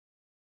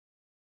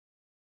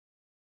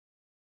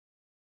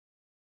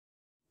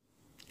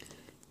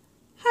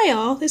Hi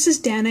all, this is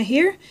Dana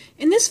here.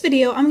 In this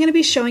video I'm going to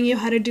be showing you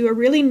how to do a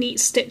really neat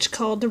stitch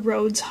called the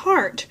Rhodes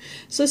Heart.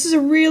 So this is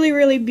a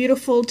really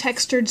beautiful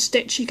textured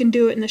stitch. You can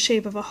do it in the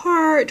shape of a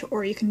heart,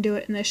 or you can do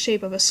it in the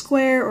shape of a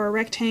square or a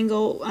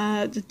rectangle.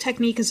 The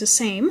technique is the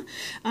same.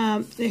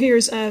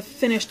 Here's a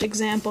finished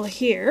example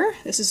here.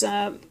 This is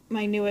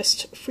my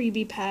newest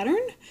freebie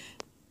pattern.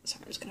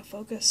 Sorry, I'm just going to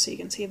focus so you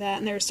can see that,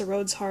 and there's the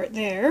Rhodes Heart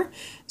there.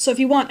 So if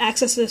you want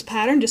access to this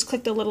pattern, just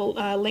click the little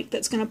link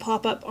that's going to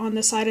pop up on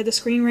the side of the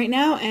screen right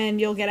now,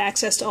 and you'll get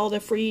access to all the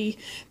free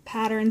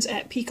patterns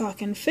at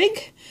Peacock and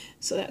Fig.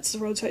 So that's the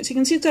Rhodes Heart. So you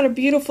can see it's got a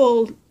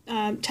beautiful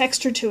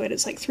texture to it.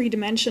 It's like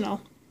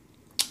three-dimensional.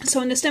 So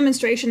in this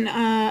demonstration,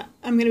 I'm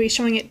going to be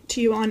showing it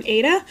to you on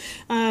Aida.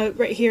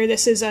 Right here,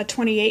 this is a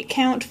 28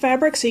 count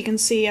fabric, so you can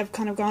see I've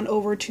kind of gone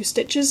over 2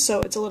 stitches,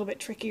 so it's a little bit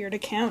trickier to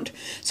count.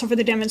 So for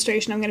the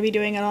demonstration, I'm going to be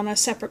doing it on a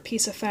separate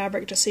piece of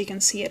fabric, just so you can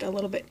see it a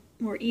little bit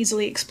more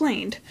easily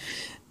explained.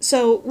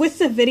 So with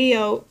the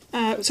video,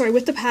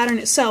 with the pattern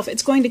itself,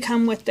 it's going to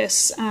come with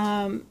this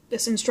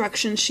this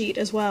instruction sheet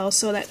as well.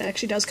 So that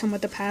actually does come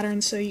with the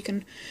pattern, so you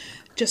can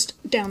just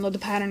download the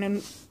pattern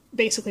and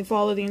basically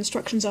follow the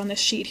instructions on this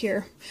sheet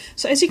here.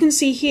 So as you can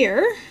see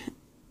here,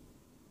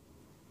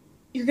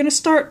 you're going to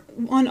start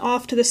one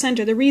off to the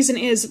center. The reason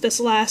is that this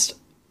last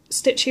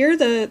stitch here,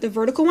 the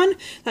vertical one,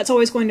 that's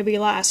always going to be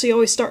last. So you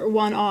always start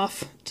one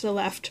off to the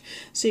left.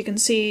 So you can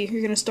see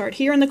you're going to start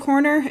here in the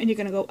corner, and you're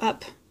going to go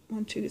up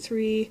 1, 2,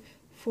 3,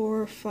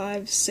 4,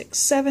 5, 6,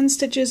 7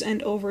 stitches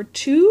and over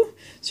 2.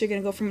 So you're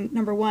going to go from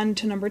number 1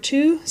 to number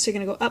 2. So you're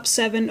going to go up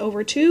 7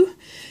 over 2.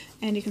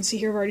 And you can see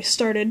here I've already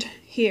started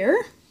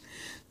here.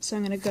 So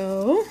I'm just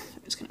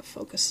going to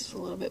focus this a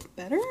little bit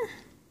better.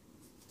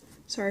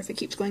 Sorry if it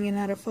keeps going in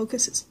and out of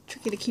focus, it's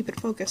tricky to keep it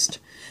focused.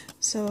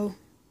 So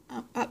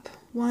up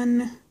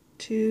 1,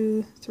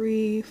 2,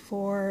 3,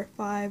 4,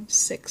 5,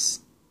 6,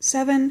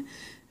 7,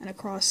 and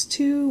across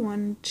 2,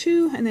 1,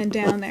 2, and then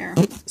down there.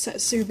 So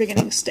that's your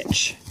beginning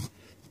stitch.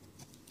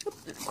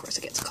 And of course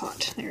it gets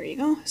caught. There you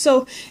go.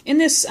 So in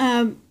this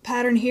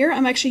pattern here,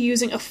 I'm actually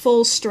using a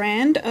full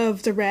strand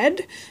of the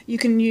red. You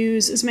can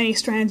use as many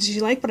strands as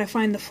you like, but I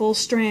find the full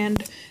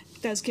strand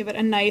does give it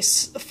a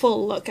nice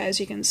full look, as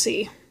you can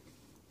see.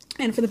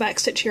 And for the back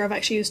stitch here, I've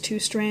actually used 2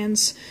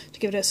 strands to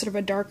give it a sort of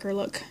a darker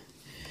look.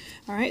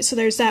 Alright, so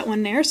there's that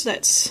one there. So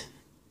that's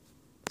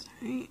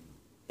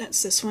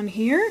this one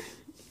here,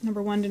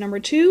 number 1 to number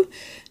 2.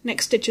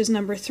 Next stitch is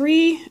number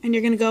 3, and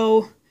you're going to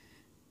go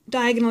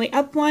diagonally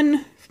up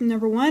 1 from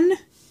number 1,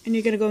 and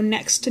you're going to go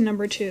next to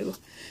number 2.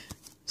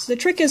 So the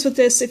trick is with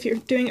this, if you're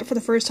doing it for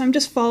the first time,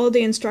 just follow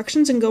the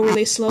instructions and go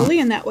really slowly,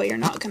 and that way you're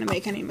not going to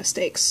make any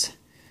mistakes.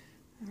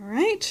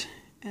 Alright,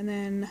 and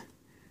then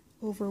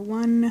over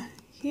 1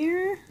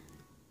 here.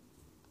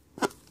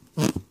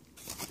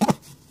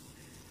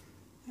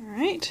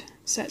 Alright,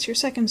 so that's your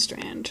second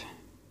strand.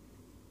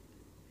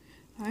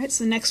 Alright,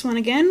 so the next one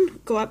again,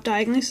 go up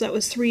diagonally, so that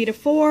was 3 to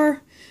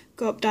 4,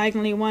 go up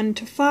diagonally 1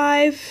 to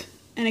 5,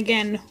 and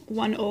again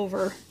 1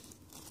 over.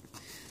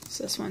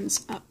 So this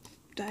one's up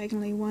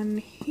diagonally 1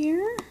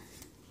 here.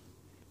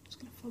 Just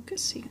going to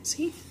focus so you can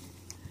see.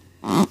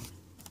 And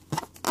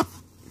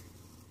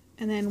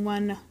then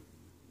 1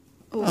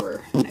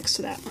 over next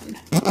to that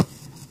one.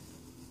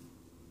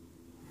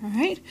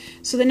 Alright,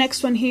 so the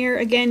next one here,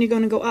 again, you're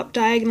going to go up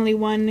diagonally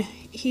 1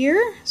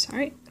 here.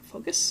 Sorry,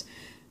 focus.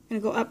 You're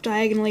going to go up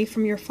diagonally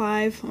from your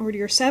 5 over to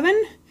your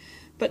 7.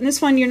 But in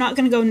this one, you're not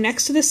going to go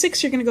next to the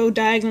 6, you're going to go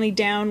diagonally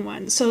down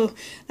 1. So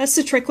that's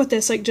the trick with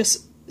this, like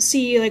just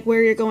see like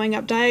where you're going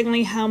up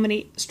diagonally, how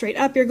many straight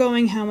up you're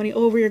going, how many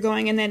over you're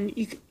going, and then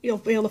you'll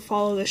be able to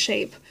follow the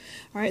shape.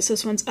 Alright, so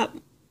this one's up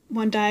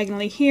 1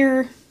 diagonally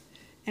here,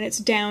 and it's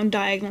down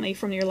diagonally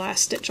from your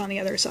last stitch on the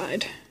other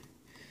side.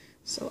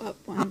 So up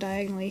 1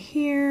 diagonally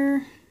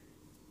here.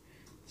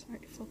 Sorry,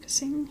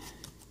 focusing.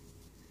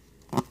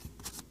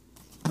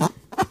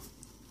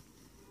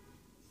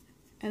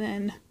 And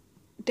then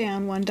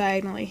down 1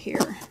 diagonally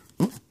here.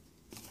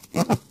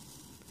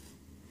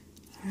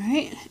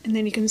 Alright, and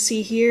then you can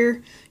see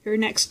here your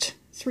next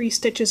 3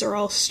 stitches are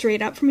all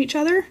straight up from each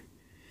other,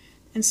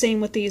 and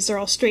same with these, they're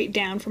all straight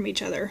down from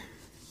each other.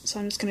 So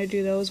I'm just going to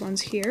do those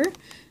ones here.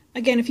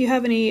 Again, if you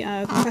have any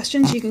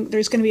questions,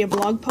 there's going to be a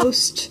blog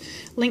post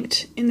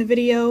linked in the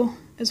video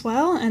as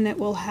well, and it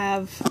will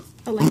have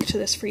a link to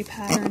this free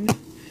pattern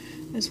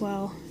as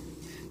well.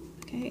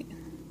 Okay.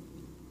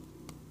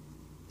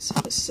 So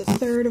this is a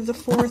third of the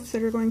 4th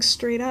that are going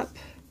straight up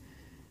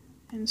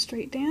and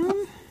straight down.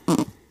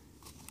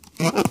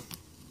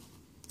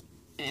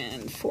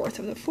 And 4th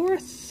of the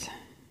 4th.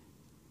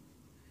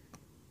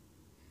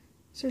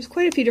 So there's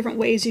quite a few different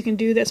ways you can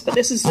do this, but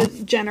this is the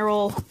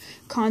general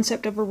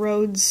concept of a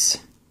Rhodes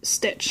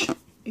stitch.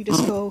 You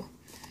just go,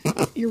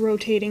 you're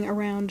rotating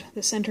around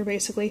the center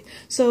basically.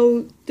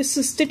 So this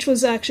stitch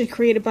was actually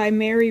created by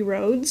Mary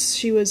Rhodes.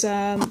 She was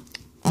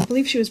I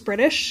believe she was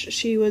British.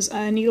 She was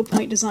a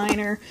needlepoint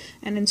designer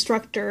and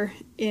instructor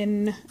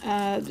in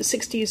the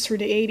 60s through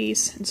the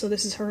 80s, and so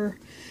this is her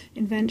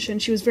invention.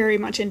 She was very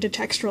much into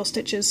textural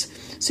stitches.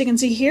 So you can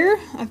see here,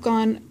 I've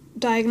gone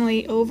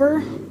diagonally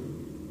over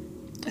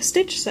a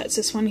stitch, so that's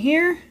this one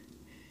here,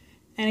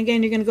 and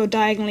again you're going to go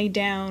diagonally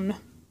down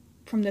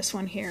from this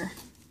one here.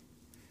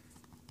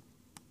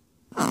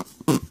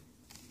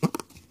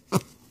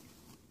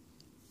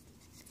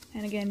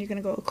 And again you're going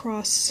to go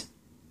across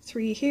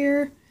 3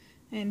 here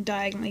and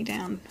diagonally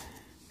down.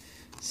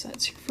 So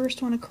that's your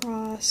first one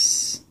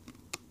across.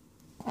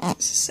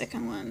 That's the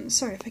second one.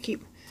 Sorry if I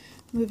keep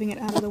moving it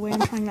out of the way,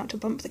 I'm trying not to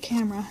bump the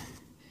camera.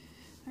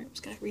 Alright, I'm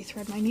just going to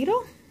rethread my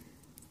needle.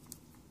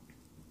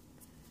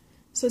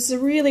 So this is a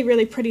really,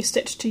 really pretty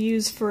stitch to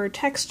use for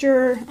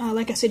texture.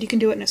 Like I said, you can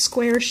do it in a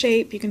square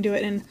shape, you can do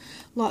it in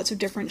lots of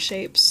different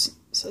shapes.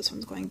 So this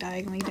one's going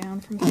diagonally down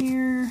from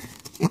here.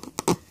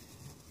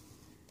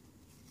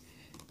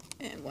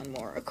 And one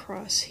more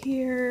across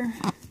here.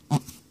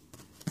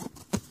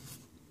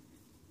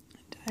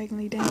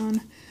 Diagonally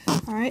down.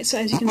 Alright, so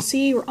as you can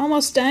see, we're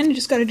almost done. You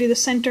just got to do the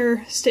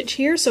center stitch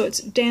here, so it's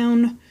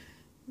down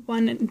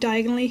one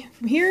diagonally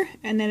from here,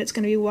 and then it's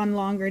going to be one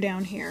longer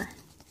down here.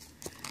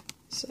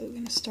 So we're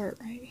going to start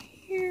right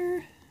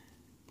here.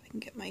 If I can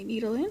get my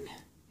needle in.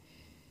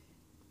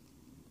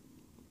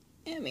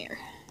 And here.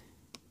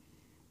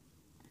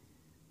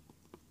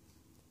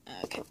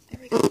 Okay, there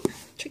we go.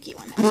 Tricky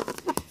one.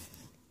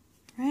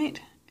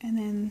 Right, and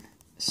then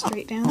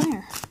straight down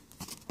there.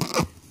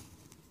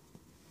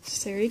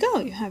 So there you go.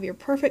 You have your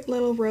perfect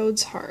little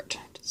Rhodes heart.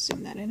 Just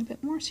zoom that in a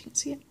bit more so you can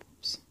see it.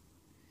 Oops.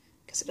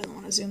 Because it doesn't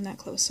want to zoom that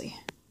closely.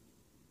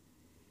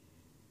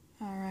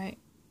 Alright.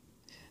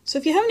 So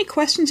if you have any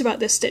questions about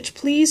this stitch,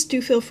 please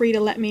do feel free to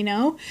let me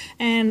know.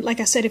 And like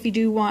I said, if you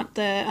do want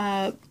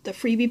the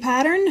freebie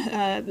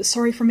pattern,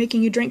 sorry for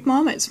making you drink,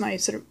 Mom. It's my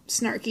sort of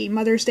snarky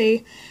Mother's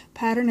Day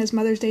pattern, as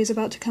Mother's Day is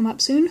about to come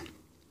up soon.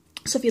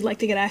 So if you'd like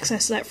to get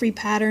access to that free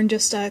pattern,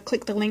 just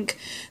click the link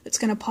that's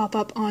going to pop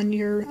up on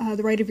your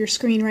the right of your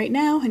screen right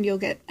now, and you'll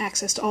get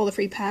access to all the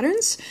free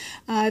patterns.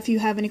 If you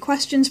have any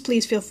questions,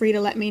 please feel free to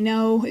let me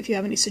know. If you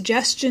have any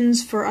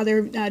suggestions for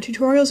other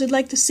tutorials you'd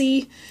like to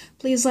see,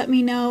 please let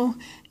me know.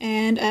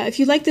 And if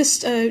you like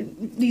these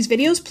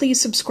videos, please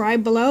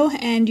subscribe below,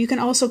 and you can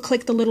also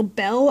click the little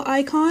bell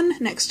icon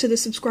next to the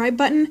subscribe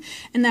button,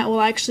 and that will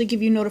actually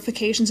give you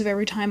notifications of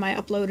every time I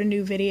upload a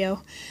new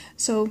video.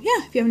 So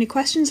yeah, if you have any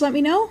questions, let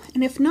me know,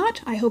 and if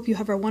not, I hope you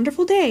have a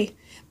wonderful day.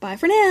 Bye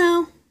for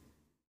now!